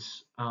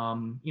is,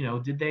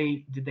 did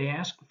they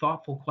ask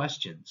thoughtful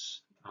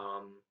questions?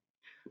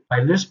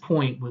 By this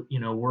point,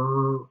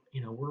 we're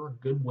a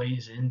good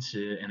ways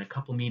into and a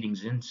couple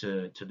meetings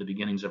into the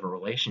beginnings of a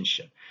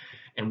relationship,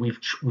 and we've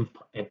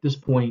at this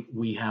point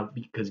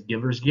because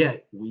givers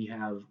get, we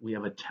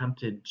have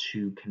attempted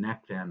to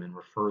connect them and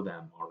refer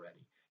them already.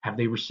 Have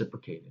they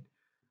reciprocated?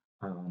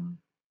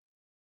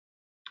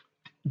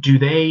 Do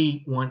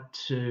they want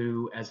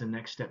to, as a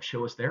next step,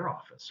 show us their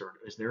office, or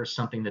is there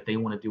something that they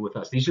want to do with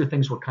us? These are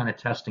things we're kind of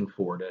testing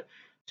for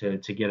to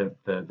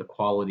get the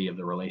quality of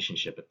the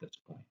relationship at this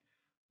point.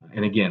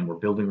 And again, we're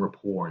building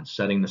rapport and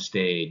setting the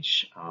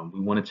stage. We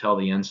want to tell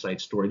the Ensite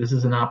story. This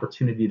is an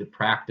opportunity to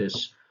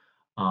practice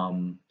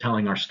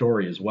telling our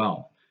story as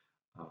well.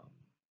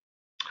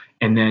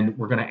 And then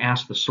we're going to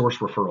ask the source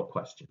referral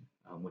question,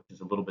 which is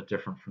a little bit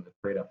different from the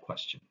trade-up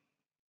question.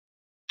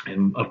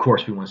 And of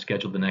course, we want to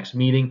schedule the next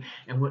meeting.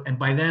 And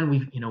by then,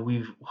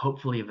 we've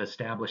hopefully have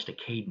established a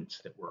cadence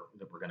that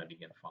we're going to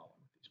begin following.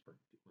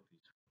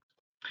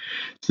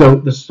 So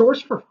the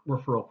source for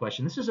referral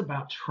question, this is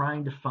about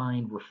trying to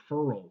find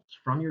referrals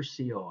from your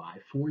COI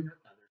for your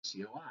other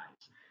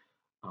COIs.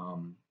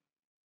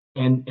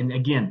 and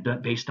again,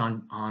 based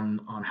on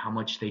how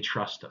much they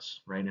trust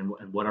us, right, and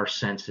what our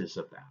sense is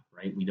of that,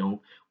 right. We don't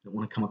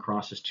want to come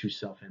across as too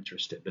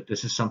self-interested, but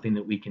this is something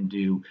that we can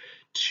do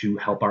to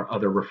help our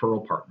other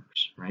referral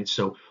partners, right.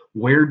 So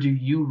where do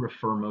you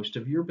refer most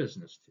of your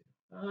business to?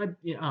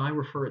 I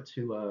refer it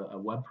to a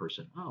web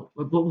person. Oh,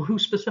 well, who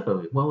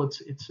specifically? Well,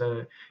 it's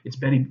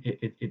Betty.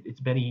 It's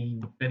Betty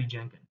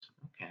Jenkins.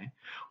 Okay.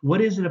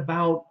 What is it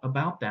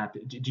about that?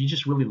 Do you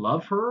just really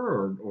love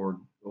her, or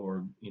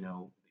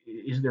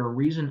is there a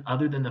reason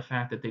other than the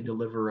fact that they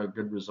deliver a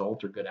good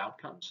result or good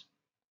outcomes?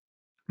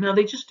 No,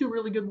 they just do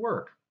really good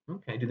work.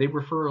 Okay.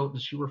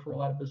 Does she refer a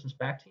lot of business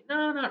back to you?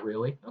 No, not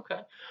really.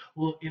 Okay.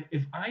 Well,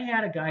 if I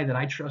had a guy that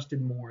I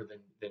trusted more than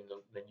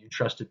you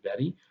trusted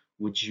Betty,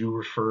 would you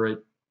refer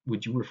it?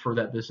 Would you refer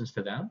that business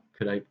to them?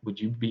 Would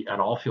you be at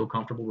all feel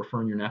comfortable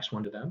referring your next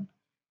one to them?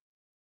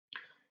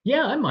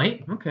 Yeah, I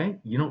might. Okay.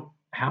 You don't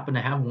happen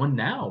to have one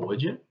now,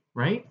 would you?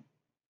 Right?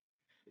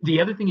 The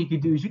other thing you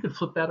could do is you could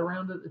flip that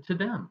around to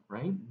them,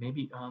 right?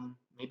 Maybe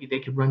they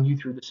could run you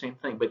through the same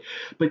thing.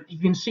 But you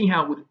can see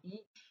how with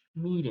each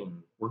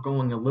meeting we're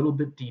going a little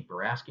bit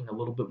deeper, asking a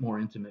little bit more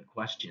intimate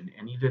question,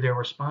 and either they're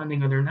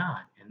responding or they're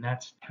not, and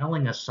that's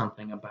telling us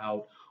something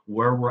about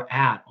where we're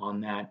at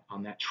on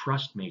that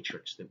trust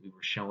matrix that we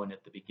were showing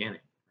at the beginning,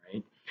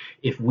 right?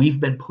 If we've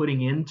been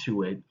putting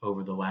into it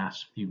over the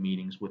last few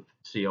meetings with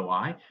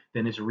COI,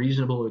 then it's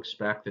reasonable to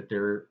expect that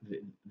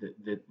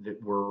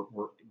we're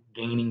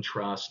gaining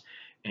trust,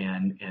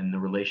 and the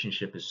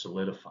relationship is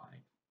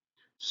solidifying.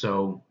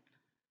 So,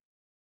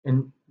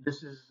 and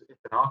it's an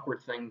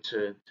awkward thing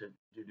to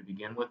do to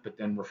begin with, but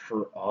then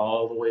refer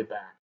all the way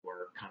back to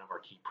our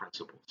key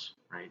principles,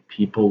 right?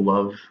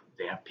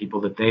 They have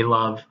people that they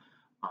love,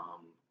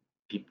 um,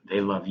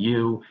 they love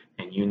you,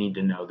 and you need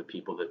to know the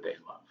people that they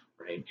love,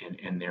 right?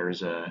 And there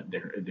is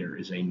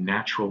a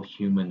natural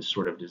human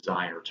sort of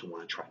desire to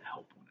want to try to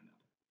help one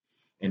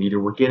another, and either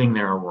we're getting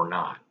there or we're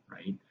not,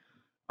 right?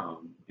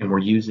 And we're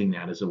using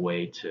that as a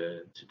way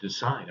to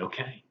decide,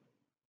 okay,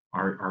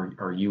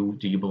 are you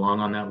do you belong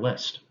on that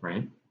list,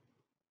 right?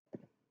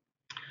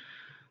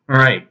 All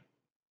right.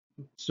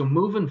 So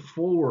moving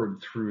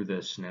forward through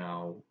this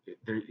now,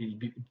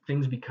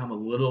 things become a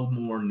little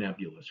more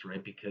nebulous,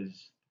 right?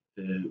 Because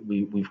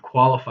we've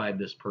qualified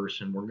this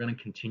person. We're going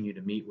to continue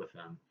to meet with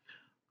them.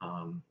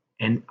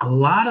 And a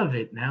lot of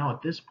it now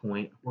at this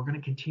point, we're going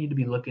to continue to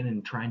be looking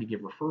and trying to give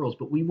referrals,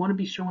 but we want to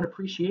be showing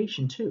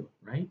appreciation too,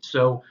 right?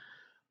 So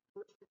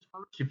first things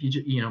first,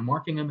 if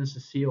marking them as a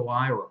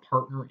COI or a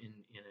partner in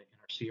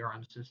our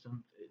CRM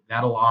system,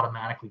 that'll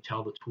automatically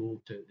tell the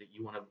tool that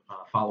you want to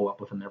follow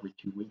up with them every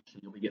 2 weeks,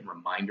 and you'll be getting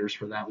reminders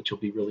for that, which will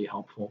be really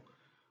helpful.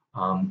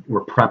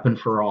 We're prepping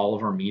for all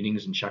of our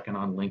meetings and checking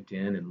on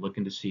LinkedIn and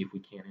looking to see if we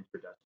can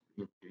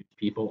introduce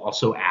people.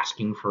 Also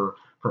asking for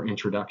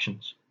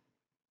introductions.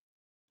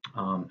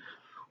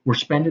 We're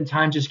spending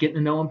time just getting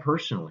to know them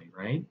personally,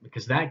 right?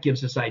 Because that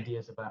gives us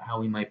ideas about how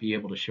we might be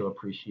able to show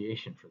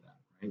appreciation for them,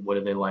 right? What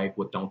do they like?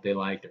 What don't they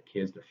like? Their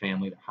kids, their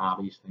family, their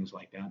hobbies, things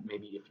like that.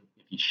 Maybe if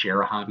you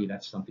share a hobby,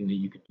 that's something that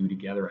you could do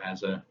together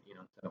as instead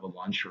of a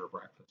lunch or a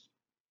breakfast.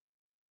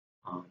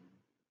 Um,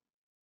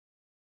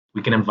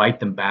 we can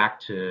invite them back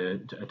to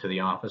the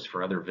office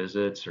for other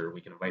visits, or we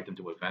can invite them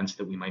to events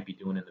that we might be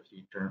doing in the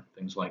future,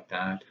 things like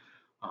that.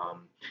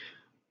 Um,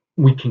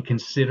 we can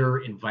consider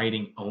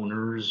inviting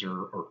owners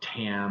or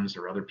TAMs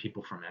or other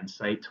people from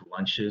Insight to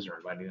lunches, or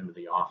inviting them to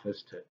the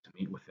office to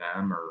meet with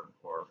them, or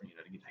to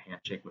get a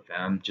handshake with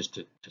them, just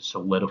to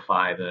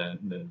solidify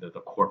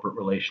the corporate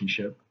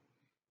relationship.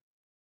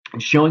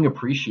 And showing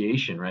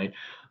appreciation, right?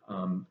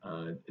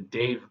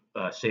 Dave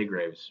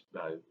Saygraves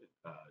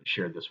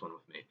shared this one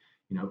with me.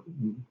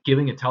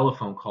 Giving a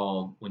telephone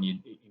call when you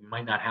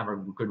might not have a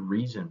good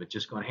reason, but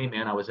just going, hey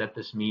man, I was at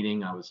this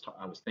meeting, I was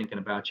thinking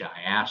about you,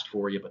 I asked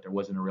for you, but there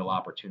wasn't a real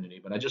opportunity.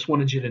 But I just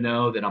wanted you to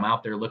know that I'm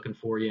out there looking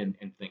for you and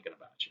thinking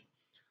about you.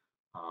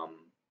 Um,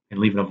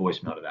 and leaving a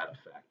voicemail to that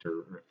effect,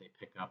 or if they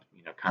pick up,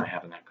 kind of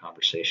having that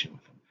conversation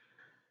with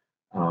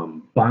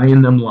them.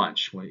 Buying them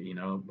lunch,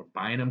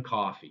 buying them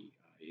coffee.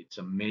 It's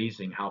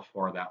amazing how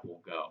far that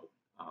will go.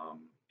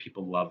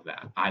 People love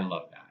that. I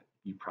love that.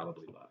 You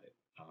probably love it.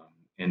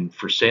 And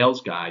for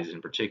sales guys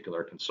in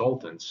particular,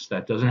 consultants,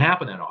 that doesn't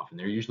happen that often.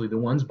 They're usually the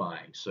ones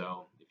buying.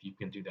 So if you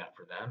can do that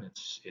for them,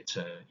 it's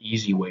an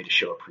easy way to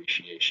show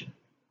appreciation.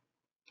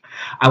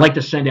 I like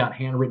to send out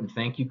handwritten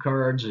thank you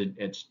cards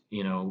at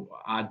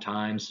odd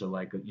times. So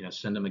like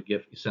send them a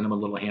gift, send them a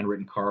little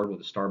handwritten card with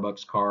a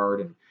Starbucks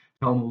card, and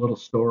tell them a little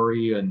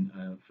story and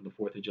for the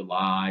 4th of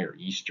July or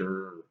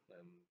Easter, or,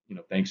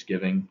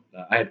 Thanksgiving.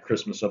 I had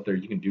Christmas up there.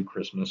 You can do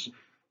Christmas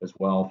as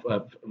well.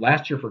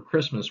 Last year for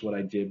Christmas, what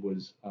I did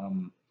was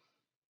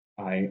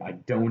I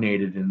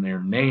donated in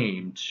their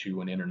name to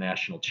an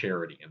international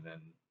charity, and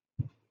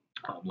then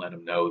let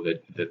them know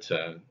that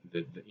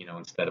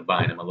instead of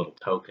buying them a little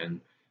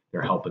token,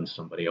 they're helping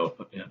somebody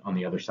on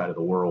the other side of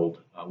the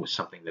world with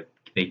something that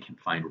they can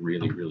find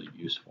really, really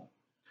useful.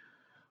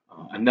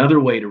 Another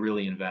way to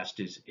really invest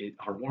is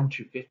our Warm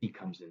 250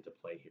 comes into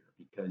play here,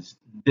 because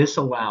this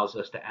allows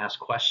us to ask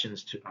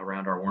questions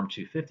around our Warm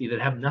 250 that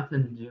have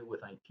nothing to do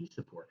with IT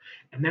support.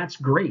 And that's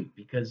great,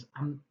 because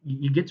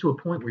you get to a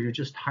point where you're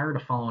just tired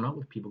of following up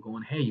with people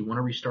going, hey, you want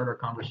to restart our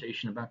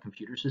conversation about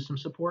computer system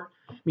support?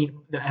 I mean,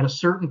 at a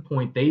certain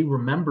point, they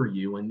remember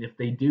you, and if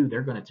they do,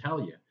 they're going to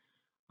tell you.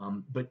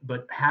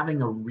 But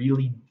having a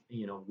really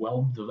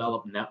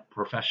well-developed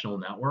professional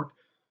network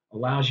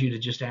allows you to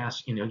just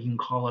ask. You can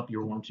call up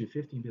your Warm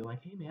 250 and be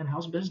like, hey man,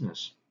 how's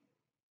business?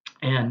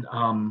 And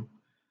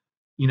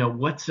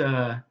what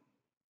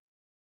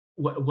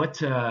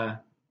what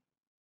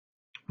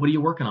are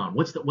you working on?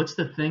 What's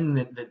the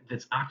thing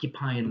that's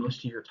occupying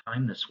most of your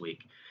time this week?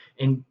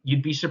 And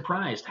you'd be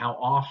surprised how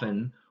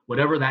often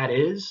whatever that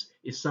is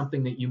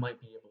something that you might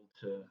be able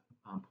to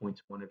point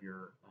to one of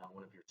your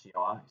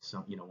CLIs,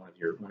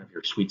 one of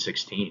your Sweet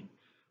 16.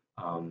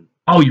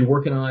 Oh, you're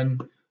working on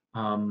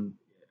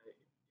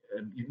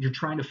you're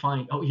trying to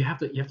find. Oh, you have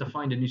to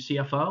find a new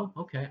CFO.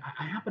 Okay,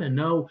 I happen to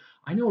know.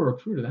 I know a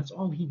recruiter. That's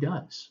all he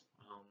does,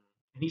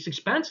 and he's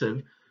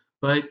expensive,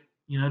 but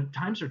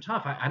times are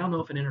tough. I don't know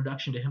if an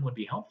introduction to him would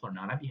be helpful or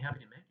not. I'd be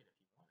happy to make it if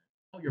you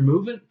want. Oh, you're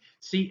moving.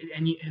 See,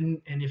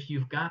 and if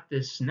you've got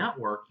this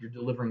network, you're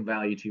delivering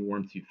value to your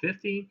Warm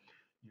 250.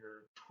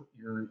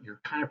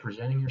 You're kind of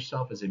presenting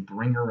yourself as a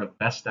bringer of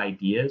best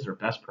ideas or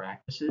best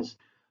practices,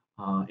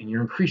 and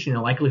you're increasing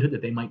the likelihood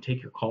that they might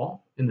take your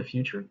call in the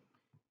future.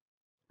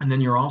 And then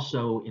you're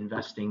also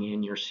investing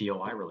in your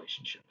COI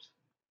relationships.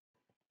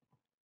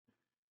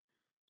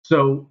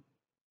 So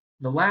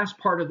the last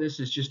part of this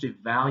is just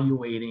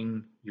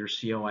evaluating your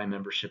COI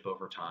membership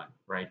over time,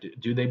 right?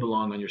 Do they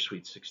belong on your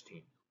Sweet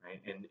 16, right?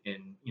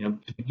 And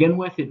to begin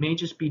with, it may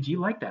just be, do you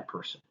like that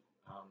person?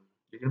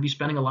 You're going to be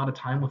spending a lot of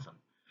time with them.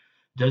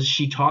 Does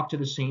she talk to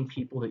the same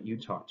people that you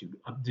talk to?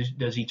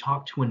 Does he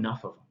talk to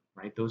enough of them,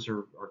 right? Those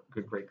are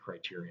great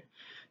criteria.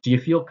 Do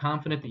you feel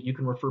confident that you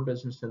can refer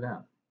business to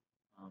them?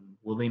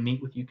 Will they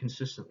meet with you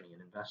consistently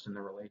and invest in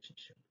the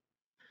relationship?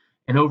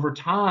 And over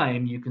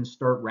time, you can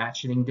start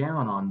ratcheting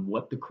down on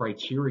what the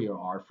criteria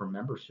are for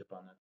membership on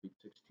that Sweet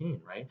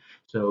 16, right?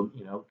 So,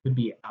 it could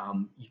be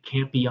you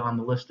can't be on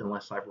the list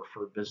unless I've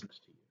referred business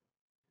to you.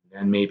 And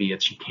then maybe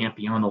it's you can't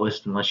be on the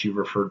list unless you've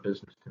referred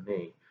business to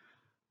me.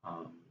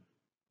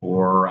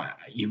 Or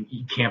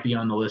you can't be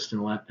on the list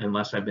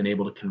unless I've been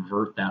able to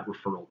convert that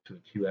referral to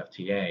a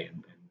QFTA.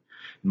 And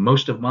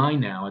most of mine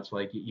now, it's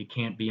like you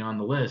can't be on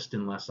the list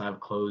unless I've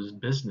closed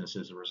business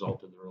as a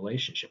result of the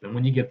relationship. And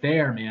when you get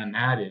there, man,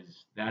 that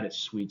is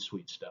sweet,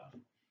 sweet stuff.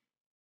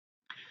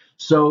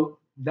 So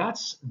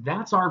that's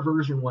our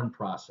version 1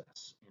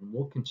 process, and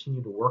we'll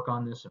continue to work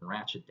on this and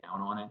ratchet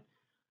down on it.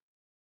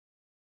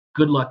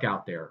 Good luck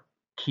out there.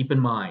 Keep in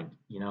mind,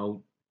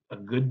 a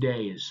good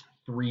day is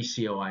 3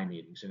 COI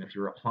meetings, and if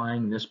you're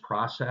applying this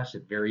process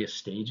at various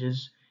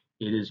stages,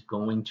 it is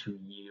going to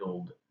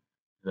yield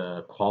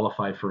the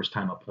qualified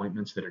first-time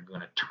appointments that are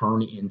going to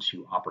turn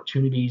into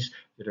opportunities,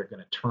 that are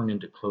going to turn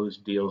into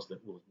closed deals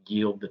that will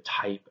yield the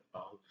type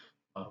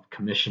of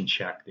commission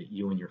check that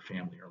you and your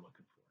family are looking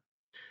for.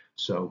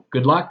 So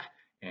good luck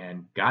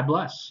and God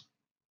bless.